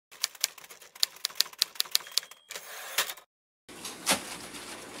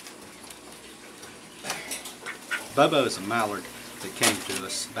Bobo is a Mallard that came to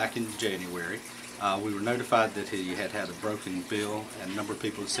us back in January. We were notified that he had had a broken bill, and a number of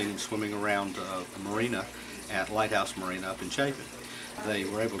people had seen him swimming around the marina at Lighthouse Marina up in Chapin. They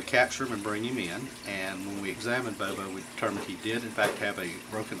were able to capture him and bring him in, and when we examined Bobo, we determined he did in fact have a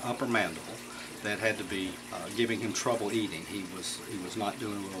broken upper mandible that had to be giving him trouble eating. He was not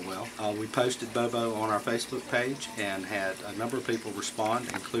doing real well. We posted Bobo on our Facebook page and had a number of people respond,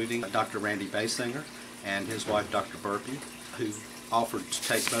 including Dr. Randy Basinger and his wife Dr. Burpee, who offered to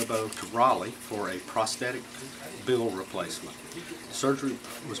take Bobo to Raleigh for a prosthetic bill replacement. Surgery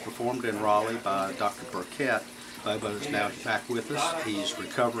was performed in Raleigh by Dr. Burkett. Bobo is now back with us. He's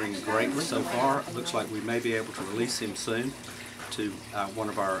recovering greatly so far. It looks like we may be able to release him soon to one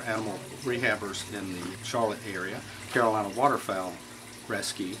of our animal rehabbers in the Charlotte area, Carolina Waterfowl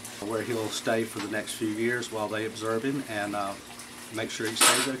Rescue, where he'll stay for the next few years while they observe him and make sure he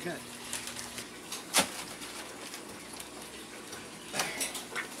stays okay.